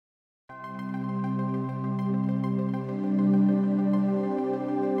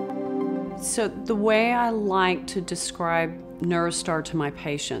So the way I like to describe NeuroStar to my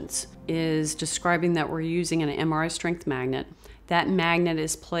patients is describing that we're using an MRI strength magnet. That magnet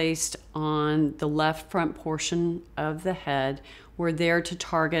is placed on the left front portion of the head. We're there to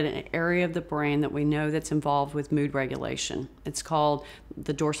target an area of the brain that we know that's involved with mood regulation. It's called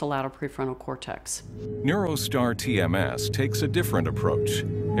the dorsolateral prefrontal cortex. NeuroStar TMS takes a different approach,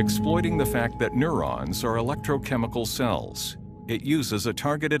 exploiting the fact that neurons are electrochemical cells. It uses a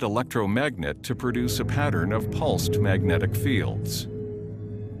targeted electromagnet to produce a pattern of pulsed magnetic fields.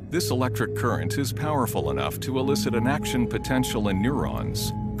 This electric current is powerful enough to elicit an action potential in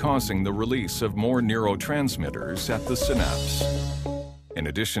neurons, causing the release of more neurotransmitters at the synapse. In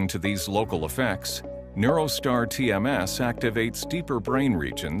addition to these local effects, NeuroStar TMS activates deeper brain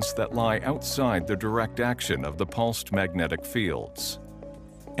regions that lie outside the direct action of the pulsed magnetic fields.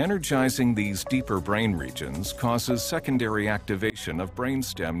 Energizing these deeper brain regions causes secondary activation of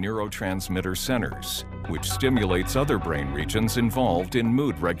brainstem neurotransmitter centers, which stimulates other brain regions involved in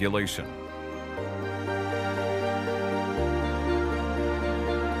mood regulation.